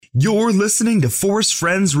You're listening to Force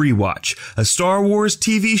Friends Rewatch, a Star Wars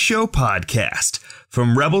TV show podcast.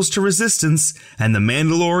 From Rebels to Resistance and The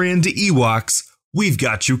Mandalorian to Ewoks, we've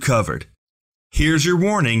got you covered. Here's your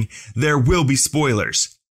warning, there will be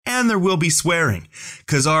spoilers. And there will be swearing,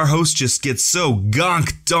 because our host just gets so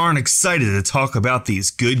gonk darn excited to talk about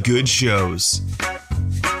these good shows.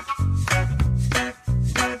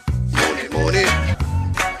 Morning.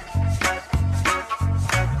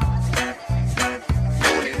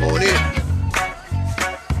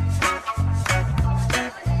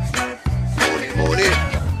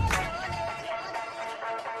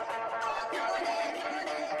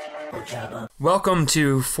 Welcome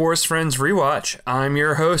to Force Friends Rewatch. I'm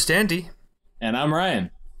your host, Andy. And I'm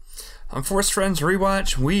Ryan. On Force Friends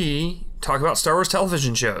Rewatch, we talk about Star Wars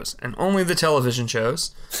television shows, and only the television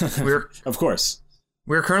shows. Of course.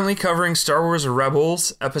 We're currently covering Star Wars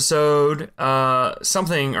Rebels, episode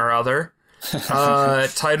something or other,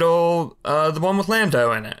 title the one with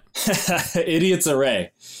Lando in it. Idiot's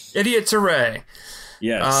Array. Idiot's Array.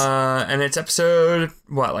 Yes. And it's episode,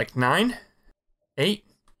 what, like 9? 8?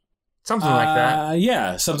 Something like that.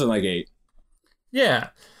 Yeah, something like 8. Yeah.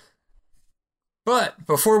 But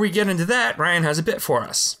before we get into that, Ryan has a bit for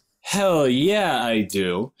us. Hell yeah, I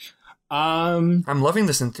do. I'm loving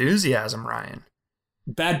this enthusiasm, Ryan.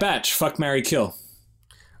 Bad Batch, fuck, marry, kill.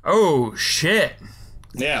 Oh, shit.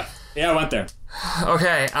 Yeah, I went there.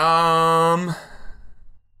 Okay,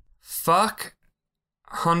 fuck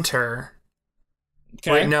Hunter.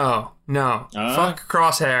 Okay. Wait, no. Fuck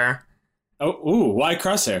Crosshair. Why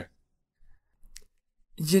Crosshair?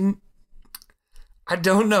 I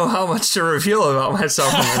don't know how much to reveal about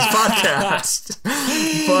myself on this podcast,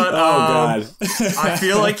 but God, I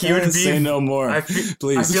feel like he would be. Say no more,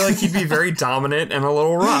 please. I feel like he'd be very dominant and a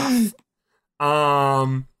little rough.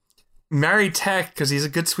 Marry Tech because he's a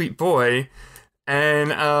good sweet boy,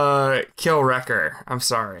 and kill Wrecker. I'm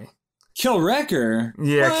sorry. Kill Wrecker?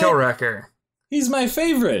 Yeah, what? Kill Wrecker. He's my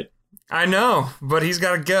favorite. I know, but he's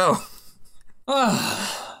got to go.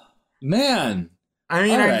 Man. I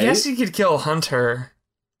mean, I guess you could kill Hunter.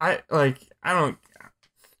 Fine, I'll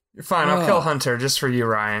kill Hunter just for you,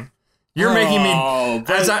 Ryan. You're making me,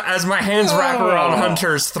 as my hands wrap around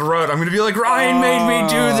Hunter's throat, I'm going to be like, Ryan made me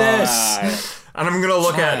do this. And I'm going to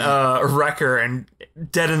look at Wrecker and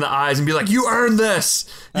dead in the eyes and be like, you earned this.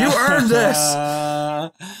 You earned this.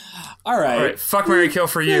 All right. Fuck, marry, kill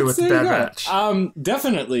for you with the Bad Batch.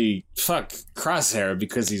 Definitely fuck Crosshair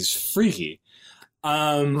because he's freaky.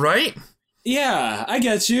 Right? Yeah, I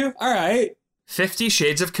get you. All right. 50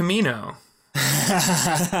 Shades of Camino.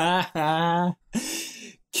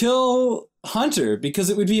 Kill Hunter because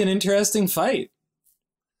it would be an interesting fight.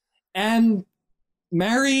 And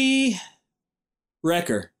marry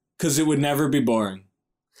Wrecker because it would never be boring.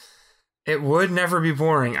 It would never be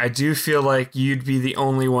boring. I do feel like you'd be the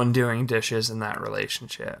only one doing dishes in that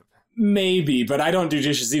relationship. Maybe, but I don't do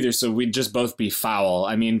dishes either, so we'd just both be foul.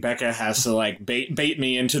 I mean, Becca has to, bait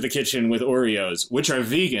me into the kitchen with Oreos, which are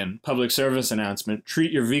vegan. Public service announcement.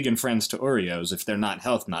 Treat your vegan friends to Oreos if they're not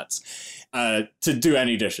health nuts, to do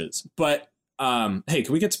any dishes. But, hey,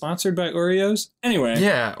 can we get sponsored by Oreos? Anyway.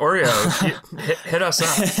 Yeah, Oreos. hit us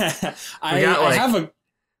up.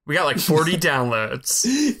 We got 40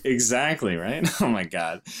 downloads. Exactly, right? Oh my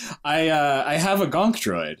god. I have a gonk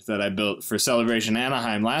droid that I built for Celebration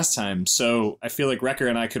Anaheim last time, so I feel like Wrecker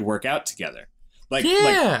and I could work out together. Like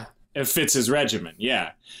it fits his regimen,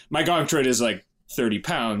 yeah. My gonk droid is 30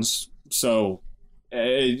 pounds, so,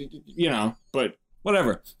 but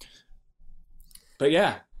whatever. But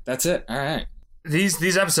yeah, that's it. All right.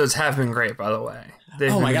 These episodes have been great, by the way.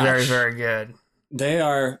 They've been very, very good. They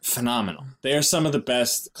are phenomenal. They are some of the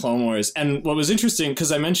best Clone Wars. And what was interesting,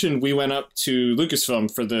 because I mentioned we went up to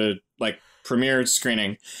Lucasfilm for the premiere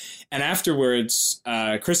screening, and afterwards,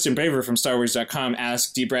 Kristen Baver from StarWars.com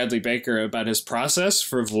asked D. Bradley Baker about his process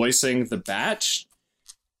for voicing the Batch.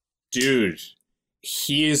 Dude,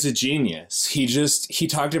 he is a genius. He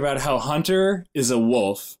talked about how Hunter is a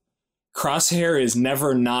wolf, Crosshair is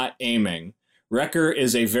never not aiming, Wrecker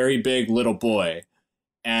is a very big little boy,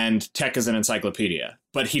 and Tech is an encyclopedia.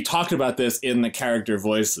 But he talked about this in the character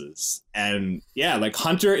voices. And yeah,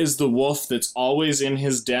 Hunter is the wolf that's always in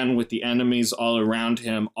his den with the enemies all around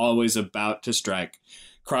him, always about to strike.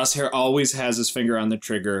 Crosshair always has his finger on the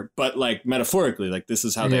trigger, but metaphorically, this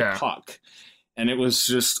is how they talk. And it was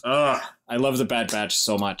just, I love the Bad Batch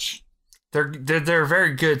so much. They're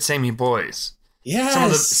very good samey boys.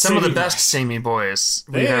 Yeah, some of the best samey boys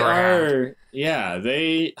we've ever had. Yeah,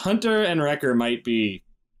 Hunter and Wrecker might be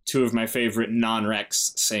two of my favorite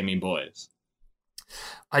non-Rex samey boys.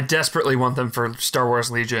 I desperately want them for Star Wars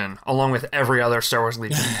Legion, along with every other Star Wars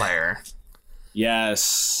Legion player.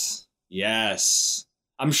 Yes.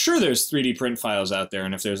 I'm sure there's 3D print files out there,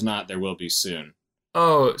 and if there's not, there will be soon.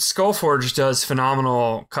 Oh, Skullforge does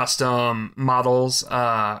phenomenal custom models.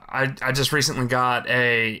 I just recently got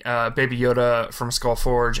a Baby Yoda from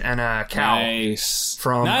Skullforge and a Cal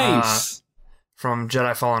from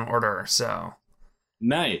Jedi Fallen Order. So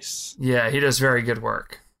nice. Yeah, he does very good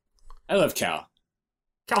work. I love Cal.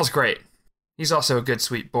 Cal's great. He's also a good,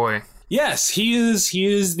 sweet boy. Yes, he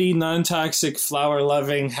is the non-toxic,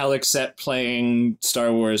 flower-loving, Helixet-playing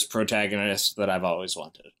Star Wars protagonist that I've always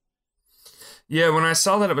wanted. Yeah, when I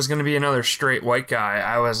saw that it was going to be another straight white guy,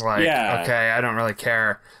 I was like, okay, I don't really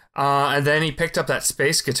care. And then he picked up that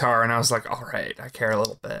space guitar, and I was like, all right, I care a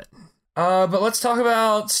little bit. But let's talk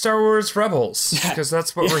about Star Wars Rebels, because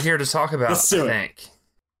that's what we're here to talk about, I think.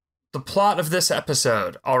 The plot of this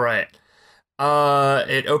episode, all right.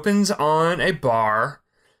 It opens on a bar.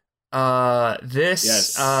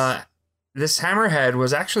 This Hammerhead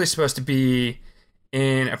was actually supposed to be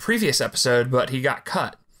in a previous episode, but he got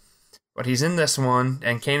cut. But he's in this one,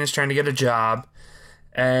 and Kanan's trying to get a job,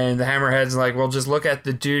 and the Hammerhead's like, well, just look at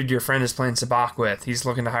the dude your friend is playing sabacc with. He's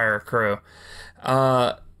looking to hire a crew.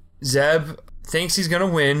 Zeb thinks he's going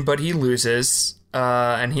to win, but he loses,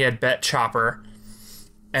 and he had bet Chopper,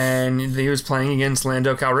 and he was playing against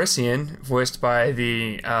Lando Calrissian, voiced by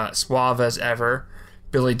the suave as ever,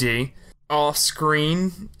 Billy D.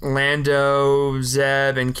 Off-screen, Lando,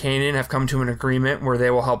 Zeb, and Kanan have come to an agreement where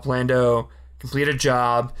they will help Lando complete a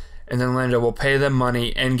job, and then Lando will pay them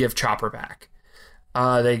money and give Chopper back.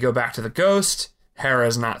 They go back to the Ghost.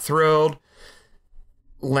 Hera's not thrilled.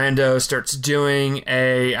 Lando starts doing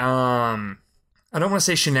a, I don't want to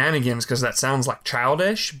say shenanigans because that sounds like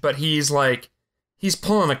childish, but he's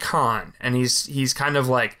pulling a con, and he's kind of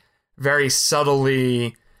like very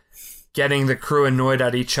subtly getting the crew annoyed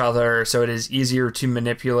at each other so it is easier to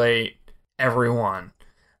manipulate everyone.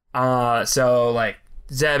 So like,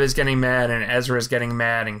 Zeb is getting mad, and Ezra is getting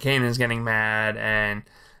mad, and Kanan's getting mad, and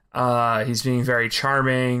he's being very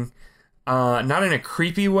charming. Not in a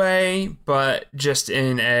creepy way, but just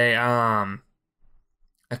in a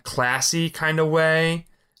classy kind of way.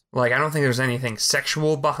 Like, I don't think there's anything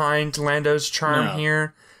sexual behind Lando's charm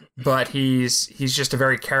here, but he's just a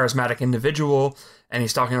very charismatic individual, and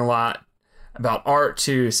he's talking a lot about art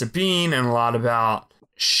to Sabine, and a lot about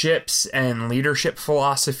ships and leadership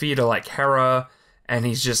philosophy to like Hera. And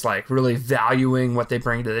he's just like really valuing what they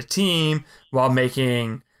bring to the team while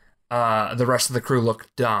making the rest of the crew look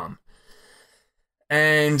dumb.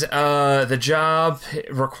 And the job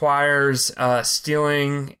requires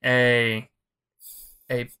stealing a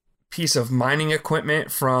piece of mining equipment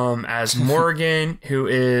from Az Morgan, who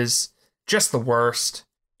is just the worst.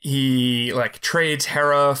 He like trades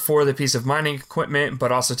Hera for the piece of mining equipment,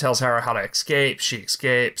 but also tells Hera how to escape. She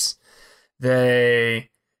escapes. They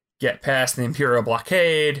get past the Imperial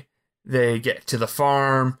blockade, they get to the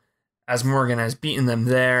farm, Az Morgan has beaten them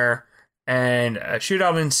there, and a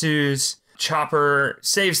shootout ensues. Chopper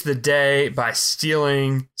saves the day by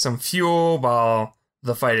stealing some fuel while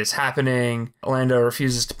the fight is happening. Lando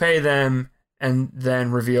refuses to pay them, and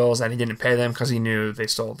then reveals that he didn't pay them because he knew they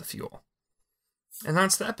stole the fuel. And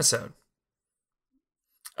that's the episode.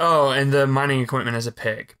 Oh, and the mining equipment is a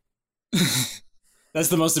pig. That's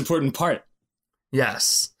the most important part.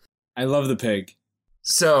 Yes. I love the pig.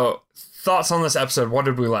 So, thoughts on this episode? What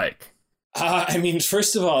did we like? I mean,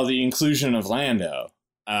 first of all, the inclusion of Lando.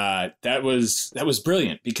 That was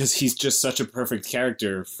brilliant, because he's just such a perfect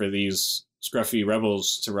character for these scruffy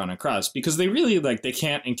rebels to run across, because they really, they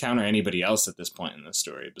can't encounter anybody else at this point in the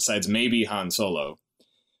story, besides maybe Han Solo.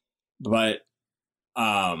 But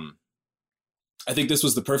I think this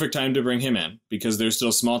was the perfect time to bring him in, because there's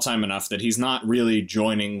still small time enough that he's not really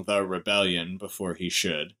joining the rebellion before he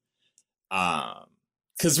should.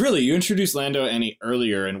 Because really, you introduced Lando any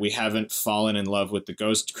earlier, and we haven't fallen in love with the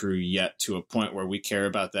Ghost crew yet to a point where we care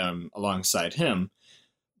about them alongside him.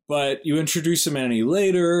 But you introduce him any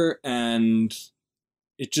later, and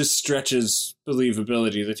it just stretches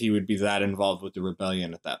believability that he would be that involved with the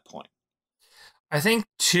rebellion at that point. I think,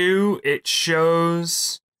 too, it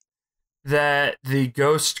shows that the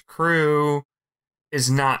Ghost crew is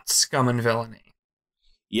not scum and villainy.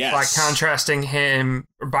 Yes. By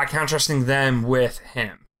contrasting them with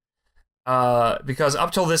him. Because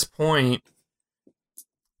up till this point,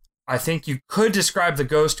 I think you could describe the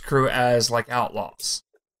Ghost crew as like outlaws.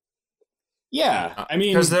 Yeah, I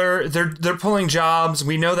mean, because they're pulling jobs.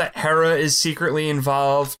 We know that Hera is secretly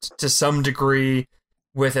involved to some degree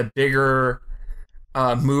with a bigger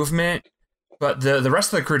movement, but the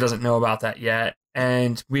rest of the crew doesn't know about that yet.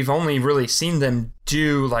 and we've only really seen them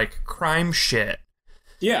do like crime shit.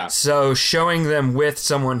 Yeah. So showing them with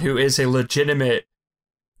someone who is a legitimate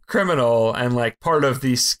criminal and like part of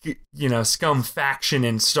the scum faction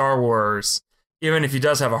in Star Wars, even if he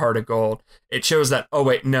does have a heart of gold, it shows that, oh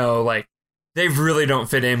wait, no, like they really don't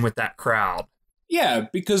fit in with that crowd. Yeah,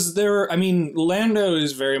 because Lando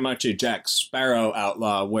is very much a Jack Sparrow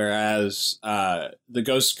outlaw, whereas the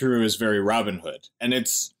Ghost Crew is very Robin Hood. And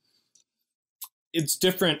it's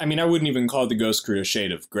different. I mean, I wouldn't even call the Ghost Crew a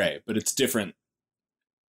shade of gray, but it's different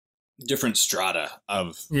strata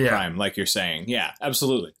of crime, like you're saying. Yeah,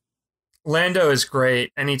 absolutely. Lando is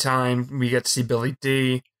great anytime we get to see Billy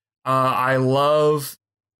D. I love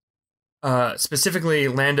specifically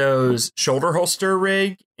Lando's shoulder holster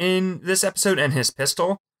rig in this episode and his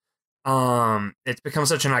pistol. It's become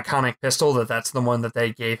such an iconic pistol that's the one that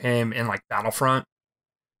they gave him in like Battlefront.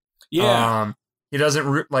 Yeah. He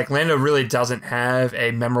doesn't Lando really doesn't have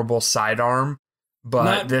a memorable sidearm,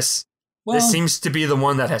 but this seems to be the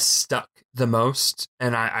one that has stuck the most,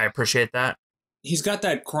 and I appreciate that. He's got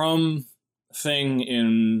that chrome thing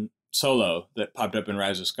in Solo that popped up in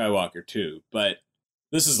Rise of Skywalker too, but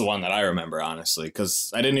this is the one that I remember, honestly,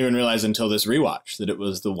 because I didn't even realize until this rewatch that it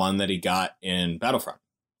was the one that he got in Battlefront.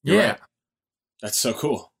 You're right. That's so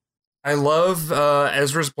cool. I love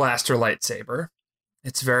Ezra's blaster lightsaber.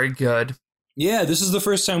 It's very good. Yeah, this is the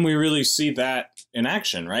first time we really see that in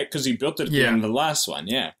action, right? Because he built it at the end of the last one,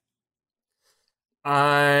 yeah.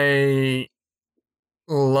 I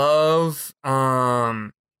love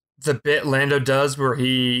the bit Lando does where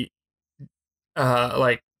he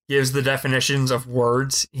gives the definitions of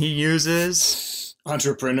words he uses.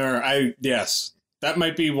 Entrepreneur. Yes. That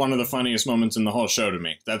might be one of the funniest moments in the whole show to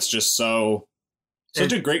me. That's just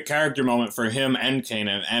such a great character moment for him and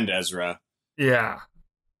Kanan and Ezra. Yeah.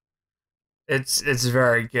 It's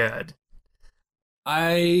very good.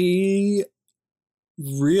 I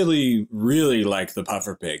really, really like the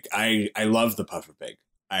Puffer Pig. I love the Puffer Pig.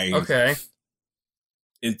 Okay.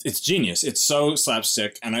 It's genius. It's so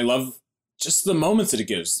slapstick, and I love just the moments that it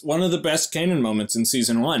gives. One of the best Kanan moments in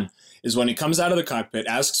season 1 is when he comes out of the cockpit,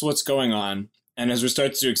 asks what's going on, and Ezra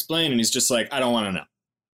starts to explain, and he's just like, I don't want to know.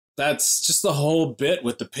 That's just the whole bit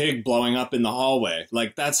with the pig blowing up in the hallway.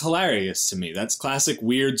 Like, that's hilarious to me. That's classic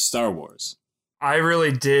weird Star Wars. I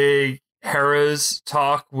really dig Hera's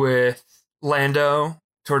talk with Lando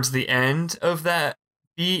towards the end of that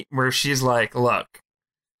beat, where she's like, look,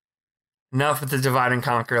 enough with the divide and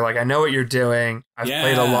conquer. Like, I know what you're doing. I've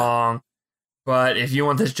played along. But if you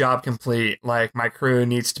want this job complete, like, my crew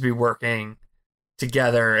needs to be working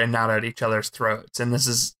together and not at each other's throats. And this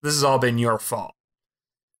has all been your fault.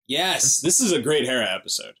 Yes, this is a great Hera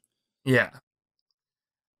episode. Yeah.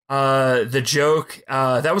 The joke,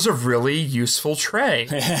 that was a really useful tray.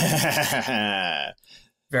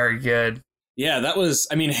 Very good. Yeah, that was,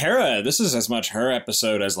 Hera, this is as much her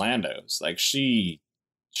episode as Lando's. Like, she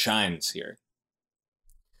shines here.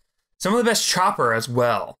 Some of the best Chopper as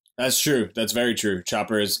well. That's true. That's very true.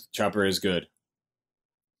 Chopper is good.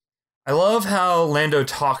 I love how Lando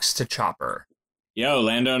talks to Chopper.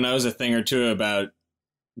 Lando knows a thing or two about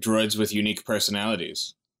droids with unique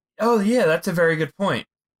personalities. Oh, yeah, that's a very good point.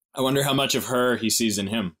 I wonder how much of her he sees in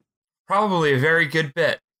him. Probably a very good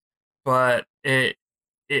bit. But it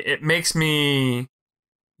makes me...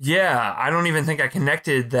 Yeah, I don't even think I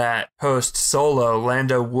connected that post-Solo,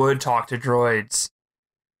 Lando would talk to droids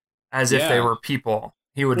as if they were people.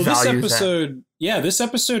 He would value that. Yeah, this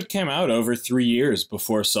episode came out over 3 years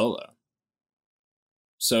before Solo.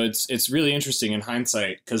 So it's really interesting in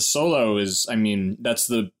hindsight, because Solo is, that's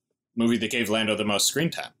the movie that gave Lando the most screen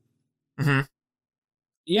time. Mm-hmm.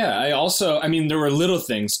 Yeah, I also, there were little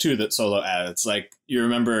things, too, that Solo adds. Like, you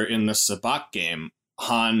remember in the Sabacc game,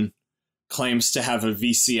 Han claims to have a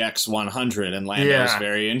VCX 100, and Lando's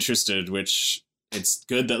very interested, which... It's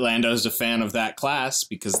good that Lando's a fan of that class,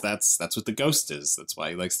 because that's what the Ghost is. That's why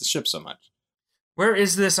he likes the ship so much. Where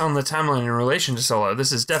is this on the timeline in relation to Solo?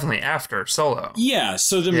 This is definitely after Solo. Yeah,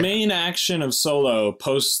 so the main action of Solo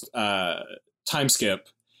post time skip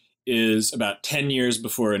is about 10 years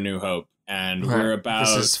before A New Hope, and we're about...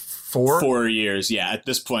 This is 4? 4 years, yeah. At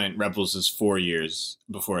this point, Rebels is 4 years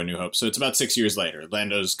before A New Hope, so it's about 6 years later.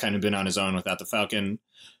 Lando's kind of been on his own without the Falcon.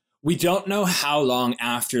 We don't know how long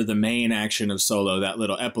after the main action of Solo, that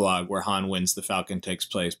little epilogue where Han wins the Falcon, takes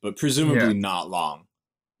place, but presumably not long.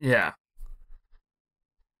 Yeah.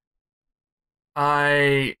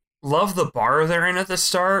 I love the bar they're in at the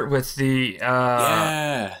start with the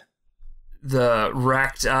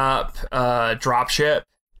wrecked up dropship.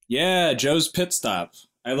 Yeah, Joe's pit stop.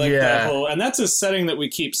 I like that whole, and that's a setting that we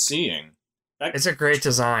keep seeing. It's a great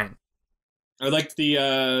design. I like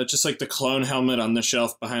the just like the clone helmet on the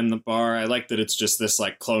shelf behind the bar. I like that it's just this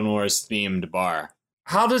like Clone Wars themed bar.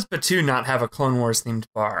 How does Batuu not have a Clone Wars themed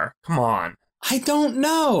bar? Come on. I don't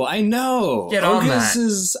know. I know. Get on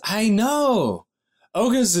that. I know.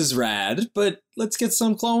 Oga's is rad, but let's get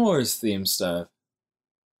some Clone Wars themed stuff.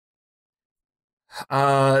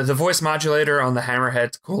 The voice modulator on the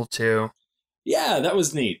Hammerhead's cool too. Yeah, that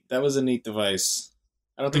was neat. That was a neat device.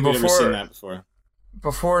 I don't think we've ever seen that before.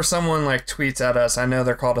 Before someone like tweets at us, I know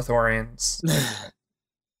they're called Ithorians.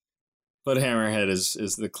 But Hammerhead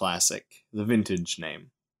is the classic, the vintage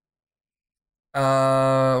name.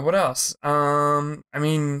 What else? I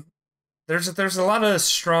mean, there's a lot of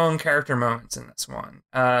strong character moments in this one.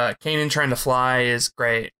 Kanan trying to fly is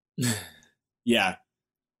great. Yeah.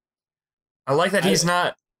 I like that he's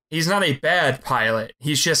not a bad pilot.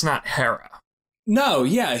 He's just not Hera. No,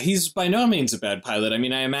 yeah, he's by no means a bad pilot. I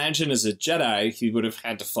mean, I imagine as a Jedi, he would have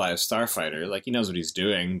had to fly a starfighter. Like, he knows what he's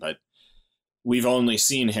doing, but we've only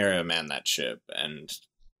seen Hera man that ship, and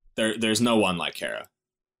there's no one like Hera.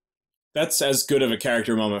 That's as good of a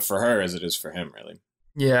character moment for her as it is for him, really.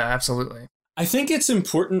 Yeah, absolutely. I think it's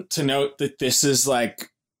important to note that this is like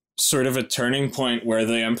sort of a turning point where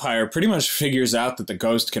the Empire pretty much figures out that the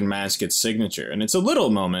Ghost can mask its signature. And it's a little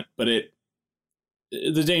moment, but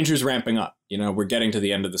the danger's ramping up. You know, we're getting to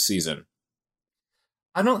the end of the season.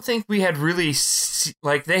 I don't think we had really,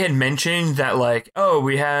 like, they had mentioned that, like, oh,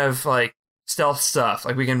 we have, like, stealth stuff,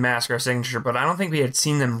 like, we can mask our signature, but I don't think we had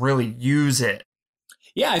seen them really use it.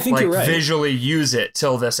 Yeah, I think like, you're right. Visually use it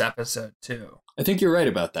till this episode, too. I think you're right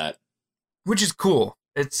about that. Which is cool.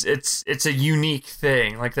 It's a unique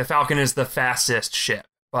thing. Like, the Falcon is the fastest ship,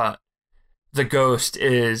 but the Ghost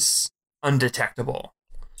is undetectable.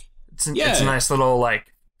 It's a nice little,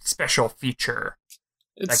 like, special feature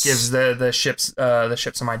that gives the ship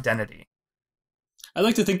some identity. I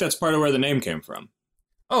like to think that's part of where the name came from.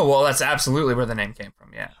 Oh, well, that's absolutely where the name came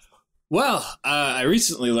from, yeah. Well, I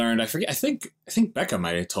recently learned, I think Becca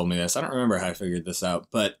might have told me this. I don't remember how I figured this out,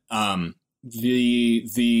 but the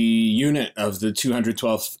unit of the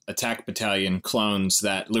 212th Attack Battalion clones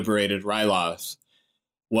that liberated Ryloth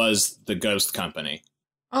was the Ghost Company.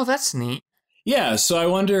 Oh, that's neat. Yeah, so I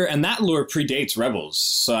wonder, and that lore predates Rebels,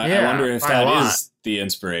 so I wonder if that is the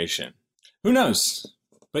inspiration. Who knows?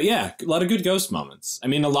 But yeah, a lot of good Ghost moments. I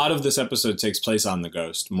mean, a lot of this episode takes place on the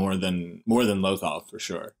Ghost, more than Lothal, for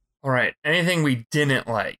sure. All right, anything we didn't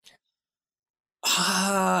like?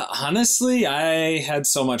 Honestly, I had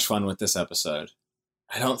so much fun with this episode.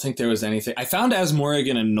 I don't think there was anything. I found As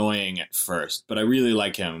Morrigan annoying at first, but I really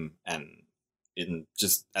like him, and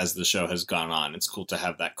just as the show has gone on, it's cool to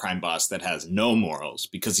have that crime boss that has no morals,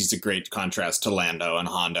 because he's a great contrast to Lando and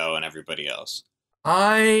Hondo and everybody else.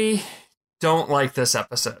 I don't like this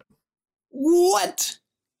episode. What?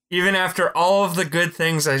 Even after all of the good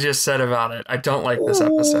things I just said about it, I don't like this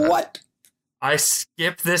episode. What? I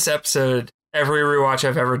skip this episode every rewatch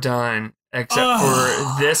I've ever done, except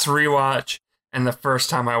for this rewatch and the first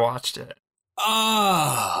time I watched it.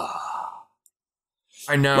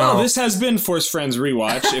 I know. Well, this has been Force Friends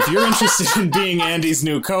Rewatch. If you're interested in being Andy's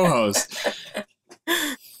new co-host.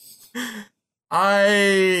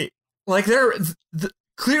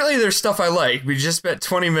 Clearly there's stuff I like. We just spent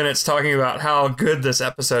 20 minutes talking about how good this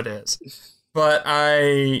episode is. But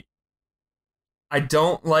I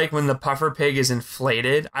don't like when the puffer pig is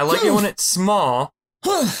inflated. I like it when it's small.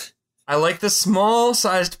 I like the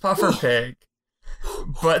small-sized puffer pig.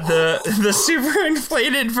 But the super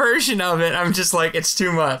inflated version of it, I'm just like, it's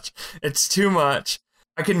too much. It's too much.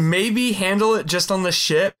 I can maybe handle it just on the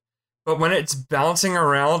ship, but when it's bouncing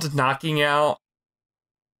around, knocking out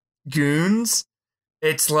goons,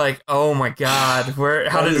 it's like, oh my god,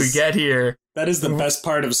 how did we get here? That is the best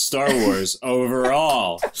part of Star Wars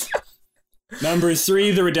overall. Number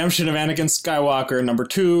 3, the redemption of Anakin Skywalker. Number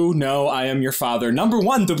 2, no, I am your father. Number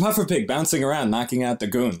 1, the puffer pig bouncing around, knocking out the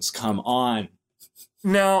goons. Come on.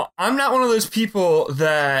 Now, I'm not one of those people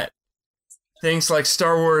that thinks like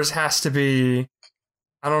Star Wars has to be,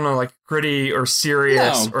 I don't know, like gritty or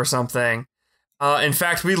serious or something. In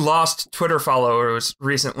fact, we lost Twitter followers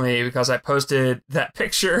recently because I posted that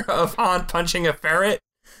picture of Han punching a ferret.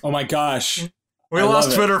 Oh my gosh. We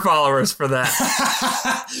lost Twitter followers for that.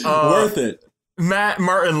 Worth it. Matt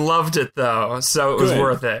Martin loved it though, so it was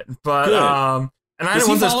worth it. But and I don't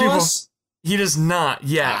want those people. He does not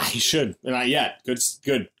yet. He should. Not yet.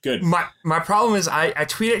 Good. My problem is I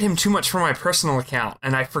tweeted him too much from my personal account,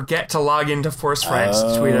 and I forget to log into Force Friends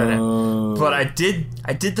to tweet at him. But I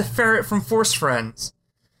did the ferret from Force Friends.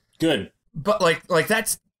 Good. But like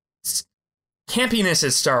that's campiness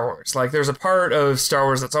is Star Wars. Like there's a part of Star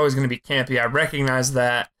Wars that's always going to be campy. I recognize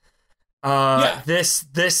that. This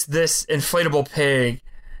inflatable pig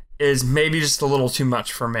is maybe just a little too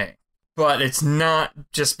much for me. But it's not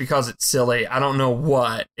just because it's silly. I don't know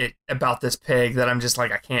what about this pig that I'm just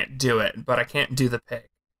like, I can't do it, but I can't do the pig.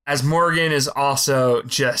 As Morgan is also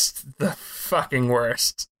just the fucking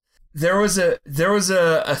worst. There was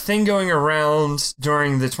a thing going around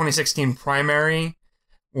during the 2016 primary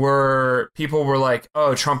where people were like,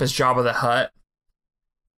 oh, Trump is Jabba the Hutt.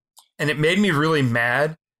 And it made me really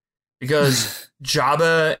mad because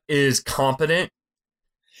Jabba is competent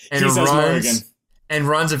and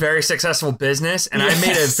runs a very successful business. And I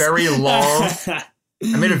made a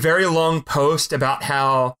very long post about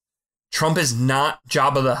how Trump is not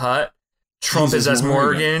Jabba the Hutt. Trump is as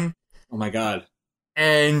Morgan. Oh my God.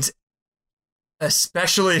 And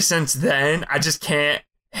especially since then, I just can't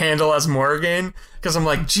handle as Morgan because I'm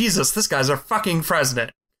like, Jesus, this guy's our fucking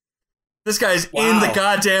president. This guy's in the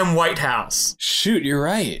goddamn White House. Shoot, you're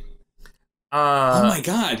right. Oh my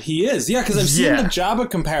God, he is. Yeah, because I've seen the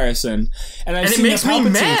Jabba comparison, and I've seen the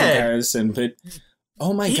Palpatine comparison, but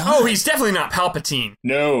oh my God. Oh, he's definitely not Palpatine.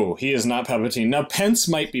 No, he is not Palpatine. Now, Pence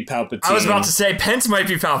might be Palpatine. I was about to say Pence might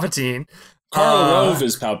be Palpatine. Karl Rove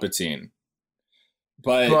is Palpatine.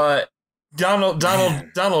 But Donald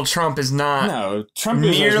Trump is not. No, Trump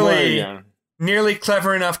is nearly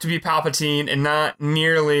clever enough to be Palpatine, and not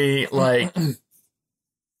nearly like.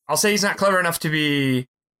 I'll say he's not clever enough to be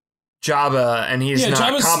Jabba, and he's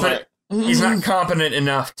not competent. He's not competent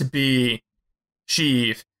enough to be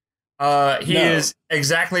Sheev. He is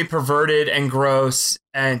exactly perverted and gross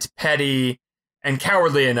and petty and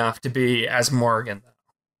cowardly enough to be as Morgan.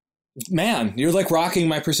 Man, you're like rocking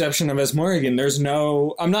my perception of as Morgan.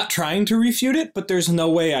 I'm not trying to refute it, but there's no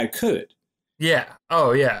way I could. Yeah.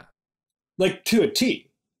 Oh, yeah. Like to a T.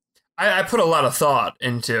 I put a lot of thought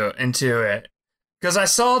into it because I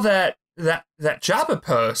saw that Jabba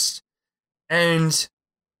post, and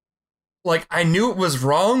like I knew it was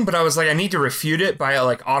wrong, but I was like, I need to refute it by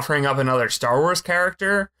like offering up another Star Wars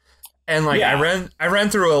character, and like I ran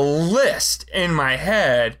through a list in my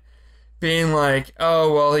head, being like,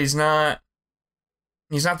 oh well, he's not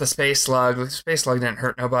the space slug. The space slug didn't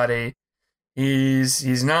hurt nobody.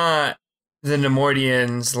 He's not the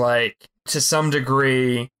Nemoidians. Like to some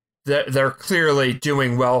degree, they're clearly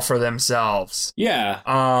doing well for themselves. Yeah.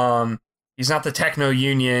 He's not the Techno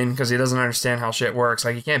Union because he doesn't understand how shit works.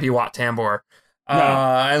 Like he can't be Wat Tambor. No.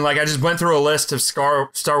 And like I just went through a list of Star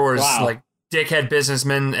Wars like dickhead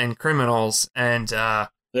businessmen and criminals, and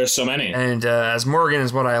there's so many. And as Morgan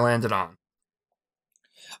is what I landed on.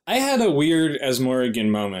 I had a weird as Morgan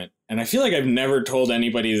moment, and I feel like I've never told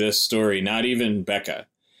anybody this story, not even Becca.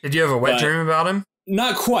 Did you have a wet dream about him?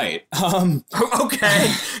 Not quite.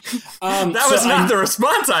 Okay. That was not the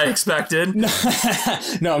response I expected.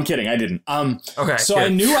 No, I'm kidding. I didn't. Okay. So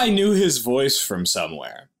good. I knew his voice from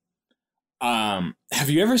somewhere. Have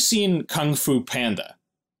you ever seen Kung Fu Panda?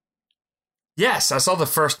 Yes, I saw the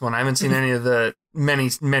first one. I haven't seen any of the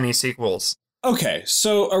many sequels. Okay,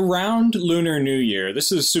 so around Lunar New Year,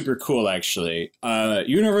 this is super cool actually.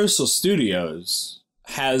 Universal Studios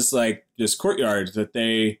has like this courtyard that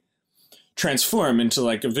they transform into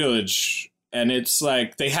like a village, and it's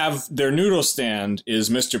like they have their noodle stand is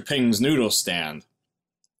Mr. Ping's noodle stand,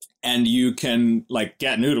 and you can like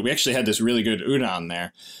get noodle. We actually had this really good udon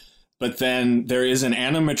there, but then there is an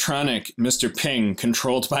animatronic Mr. Ping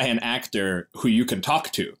controlled by an actor who you can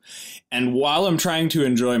talk to, and while I'm trying to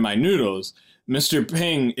enjoy my noodles, Mr.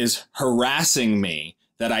 Ping is harassing me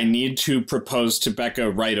that I need to propose to Becca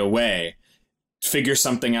right away, figure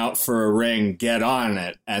something out for a ring, get on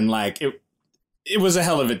it, and like it was a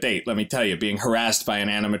hell of a date, let me tell you, being harassed by an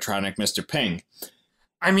animatronic Mr. Ping.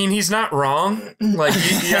 I mean, he's not wrong. Like,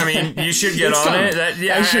 you should get on coming.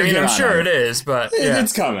 it. I'm sure it is, but yeah.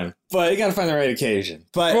 It's coming. But you got to find the right occasion.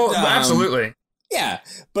 But absolutely, yeah.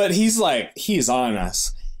 But he's on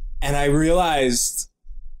us, and I realized.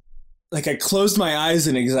 Like, I closed my eyes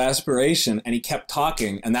in exasperation, and he kept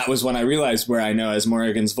talking, and that was when I realized where I know As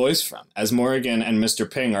Morgan's voice from. As Morgan and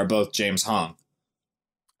Mr. Ping are both James Hong.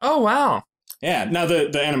 Oh, wow. Yeah, now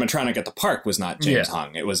the animatronic at the park was not James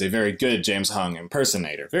Hong. It was a very good James Hong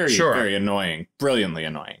impersonator. Very annoying, brilliantly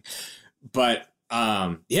annoying. But,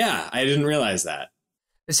 I didn't realize that.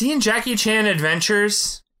 Is he in Jackie Chan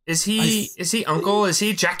Adventures? Is he Uncle? Is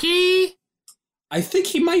he Jackie? I think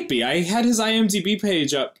he might be. I had his IMDb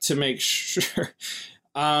page up to make sure.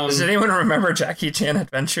 Does anyone remember Jackie Chan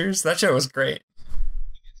Adventures? That show was great.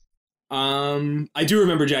 I do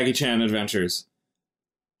remember Jackie Chan Adventures.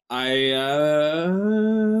 I'm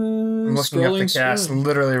looking up the cast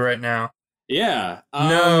literally right now. Yeah.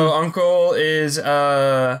 No, Uncle is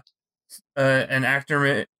an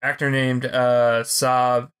actor named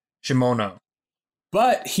Saab Shimono.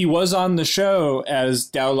 But he was on the show as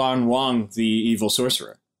Daolan Wang, the evil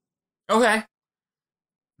sorcerer. Okay.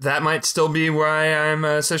 That might still be why I'm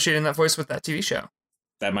associating that voice with that TV show.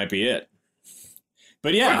 That might be it.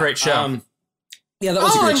 But yeah. What a great show. Yeah, that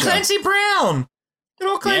was a great show. Clancy Brown! Good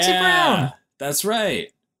old Clancy Brown! That's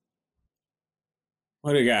right.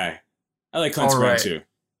 What a guy. I like Clancy Brown too.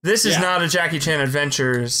 This is not a Jackie Chan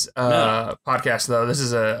Adventures podcast, though. This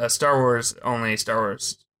is a Star Wars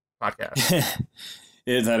podcast.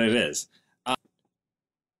 That it is.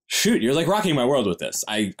 Shoot, you're like rocking my world with this.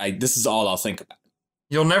 This is all I'll think about.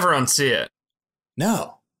 You'll never unsee it.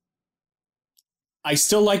 No. I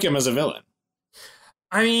still like him as a villain.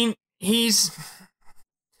 I mean, he's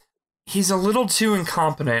a little too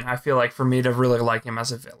incompetent, I feel like, for me to really like him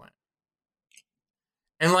as a villain.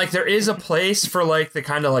 And, like, there is a place for, like, the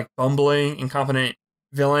kind of, like, bumbling, incompetent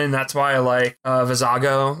villain. That's why I like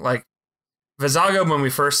Vizago. Like, Vizago, when we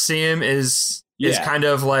first see him, is kind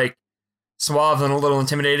of, like, suave and a little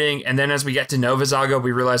intimidating. And then as we get to know Vizago,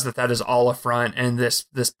 we realize that is all a front, and this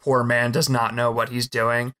poor man does not know what he's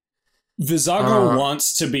doing. Vizago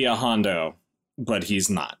wants to be a Hondo, but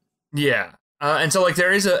he's not. Yeah. And so, like,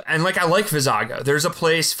 I like Vizago. There's a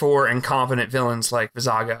place for incompetent villains like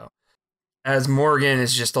Vizago. As Morgan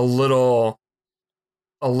is just a little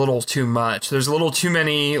too much. There's a little too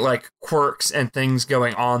many, like, quirks and things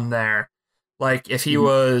going on there. Like, if he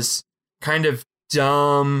was kind of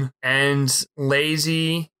dumb and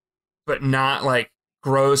lazy, but not, like,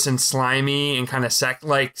 gross and slimy and kind of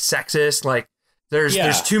sexist, like,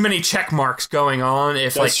 there's too many check marks going on.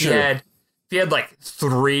 If he had like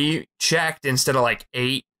 3 checked instead of like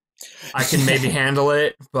 8, I can maybe handle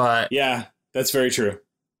it. But yeah, that's very true.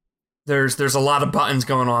 There's a lot of buttons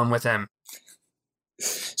going on with him.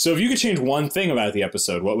 So if you could change one thing about the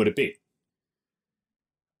episode, what would it be?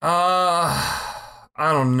 I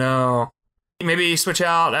don't know. Maybe switch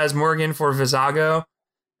out as Morgan for Vizago,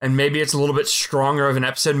 and maybe it's a little bit stronger of an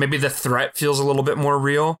episode. Maybe the threat feels a little bit more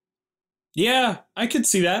real. Yeah, I could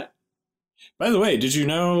see that. By the way, did you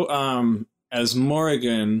know as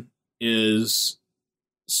Morgan is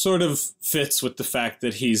sort of fits with the fact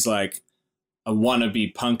that he's like a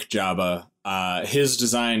wannabe punk Jabba, his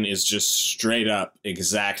design is just straight up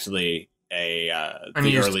exactly the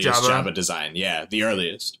earliest Jabba design. Yeah, the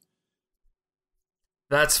earliest.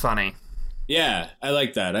 That's funny. Yeah, I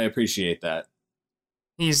like that. I appreciate that.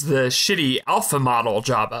 He's the shitty alpha model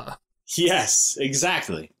Jabba. Yes,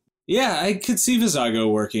 exactly. Yeah, I could see Vizago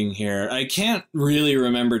working here. I can't really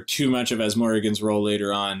remember too much of Asmorgan's role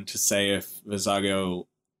later on to say if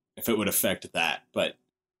it would affect that, but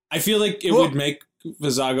I feel like it would make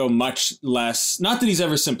Vizago much less, not that he's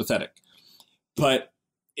ever sympathetic, but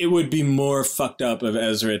it would be more fucked up of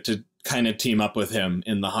Ezra to kind of team up with him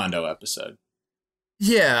in the Hondo episode.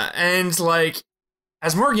 Yeah, and like,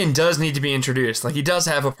 Asmorgan does need to be introduced. Like, he does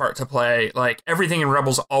have a part to play. Like, everything in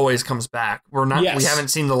Rebels always comes back. We haven't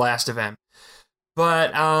seen the last of him.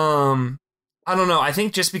 But I don't know. I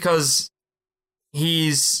think just because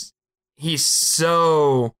he's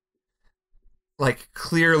so, like,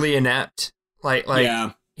 clearly inept. Like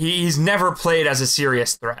he's never played as a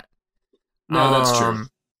serious threat. No, that's true.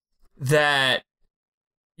 That,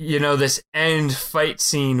 this end fight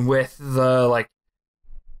scene with the, like,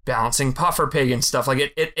 bouncing puffer pig and stuff,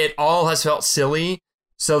 like, it all has felt silly.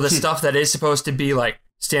 So the stuff that is supposed to be, like,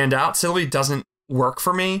 stand out silly doesn't work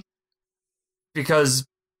for me because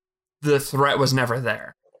the threat was never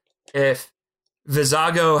there. If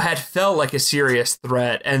Vizago had felt like a serious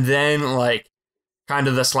threat, and then, like, kind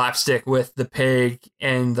of the slapstick with the pig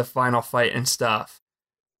and the final fight and stuff.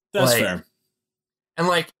 That's fair. And,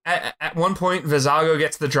 like, at one point, Vizago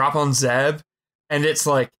gets the drop on Zeb, and it's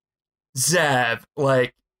like, Zeb,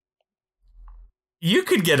 like, you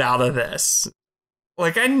could get out of this.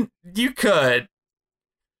 Like, you could.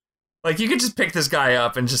 Like, you could just pick this guy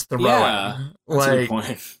up and just throw him. That's a good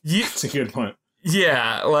point. That's a good point.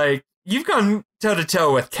 Yeah, like, you've gone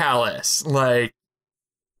toe-to-toe with Kallus. Like,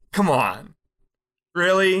 come on.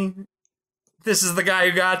 Really? This is the guy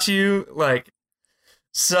who got you? Like,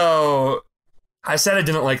 so, I said I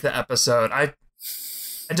didn't like the episode. I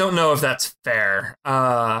don't know if that's fair.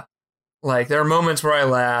 Like, there are moments where I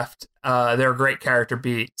laughed. There are great character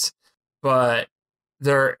beats, but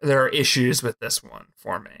there are issues with this one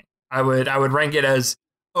for me. I would rank it as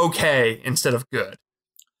okay instead of good.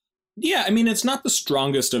 Yeah, I mean, it's not the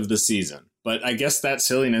strongest of the season, but I guess that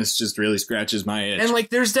silliness just really scratches my itch. And, like,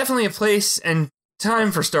 there's definitely a place and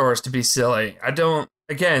time for Star Wars to be silly. I don't,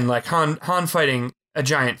 again, like Han fighting a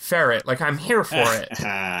giant ferret, like, I'm here for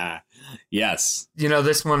it. Yes.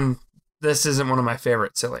 This one this isn't one of my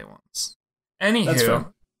favorite silly ones.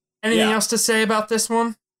 Anywho, anything Yeah. else to say about this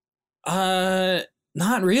one?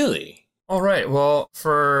 Not really. All right. Well,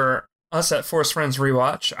 for us at Force Friends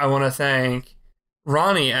Rewatch, I want to thank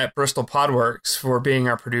Ronnie at Bristol Podworks for being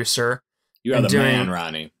our producer. You are And the man,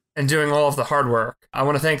 Ronnie. And doing all of the hard work. I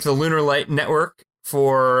want to thank the Lunar Light Network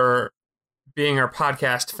for being our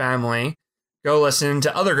podcast family. Go listen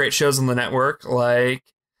to other great shows on the network like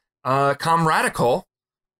Comradical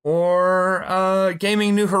or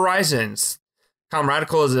Gaming New Horizons.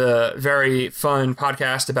 Comradical is a very fun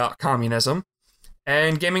podcast about communism,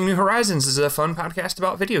 and Gaming New Horizons is a fun podcast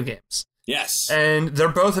about video games. Yes. And they're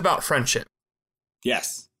both about friendship.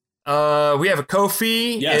 Yes. We have a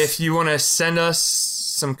Ko-fi. Yes. If you want to send us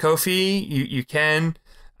some Ko-fi, you can.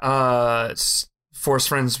 It's Force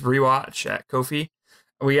Friends Rewatch at Ko-fi.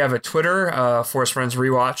 We have a Twitter, Force Friends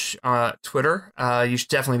Rewatch Twitter. You should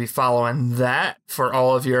definitely be following that for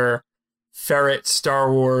all of your ferret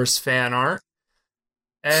Star Wars fan art.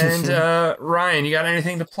 And Ryan, you got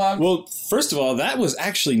anything to plug? Well, first of all, that was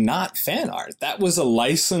actually not fan art. That was a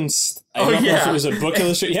licensed. I don't know if it was a book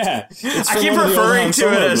illustration. Yeah, it's I from keep one of the old referring Han to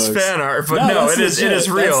Solo it as books. fan art, but no, it is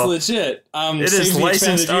real. That's legit. It Save is the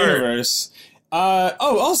licensed Expanded art. Universe.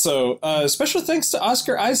 Also, special thanks to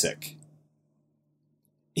Oscar Isaac.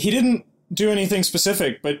 He didn't do anything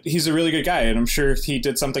specific, but he's a really good guy, and I'm sure he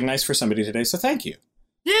did something nice for somebody today. So thank you.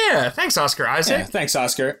 Yeah, thanks, Oscar Isaac. Yeah, thanks,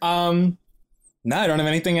 Oscar. No, I don't have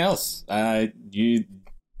anything else. You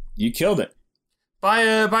killed it. Buy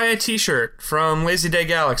a T-shirt from Lazy Day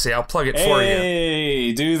Galaxy. I'll plug it for you.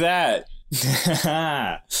 Hey, do that.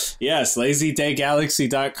 Yes,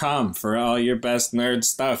 lazydaygalaxy.com for all your best nerd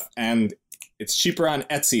stuff. And it's cheaper on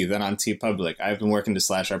Etsy than on TeePublic. I've been working to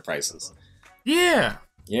slash our prices. Yeah.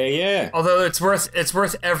 Yeah. Although it's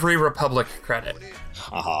worth every Republic credit.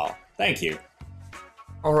 Oh, thank you.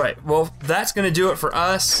 All right. Well, that's gonna do it for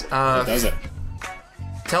us. Does it?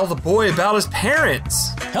 Tell the boy about his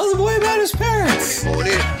parents. Tell the boy about his parents.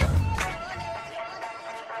 Morning.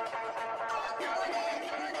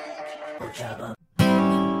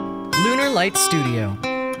 Lunar Light Studio.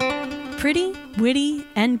 Pretty, witty,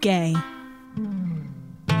 and gay.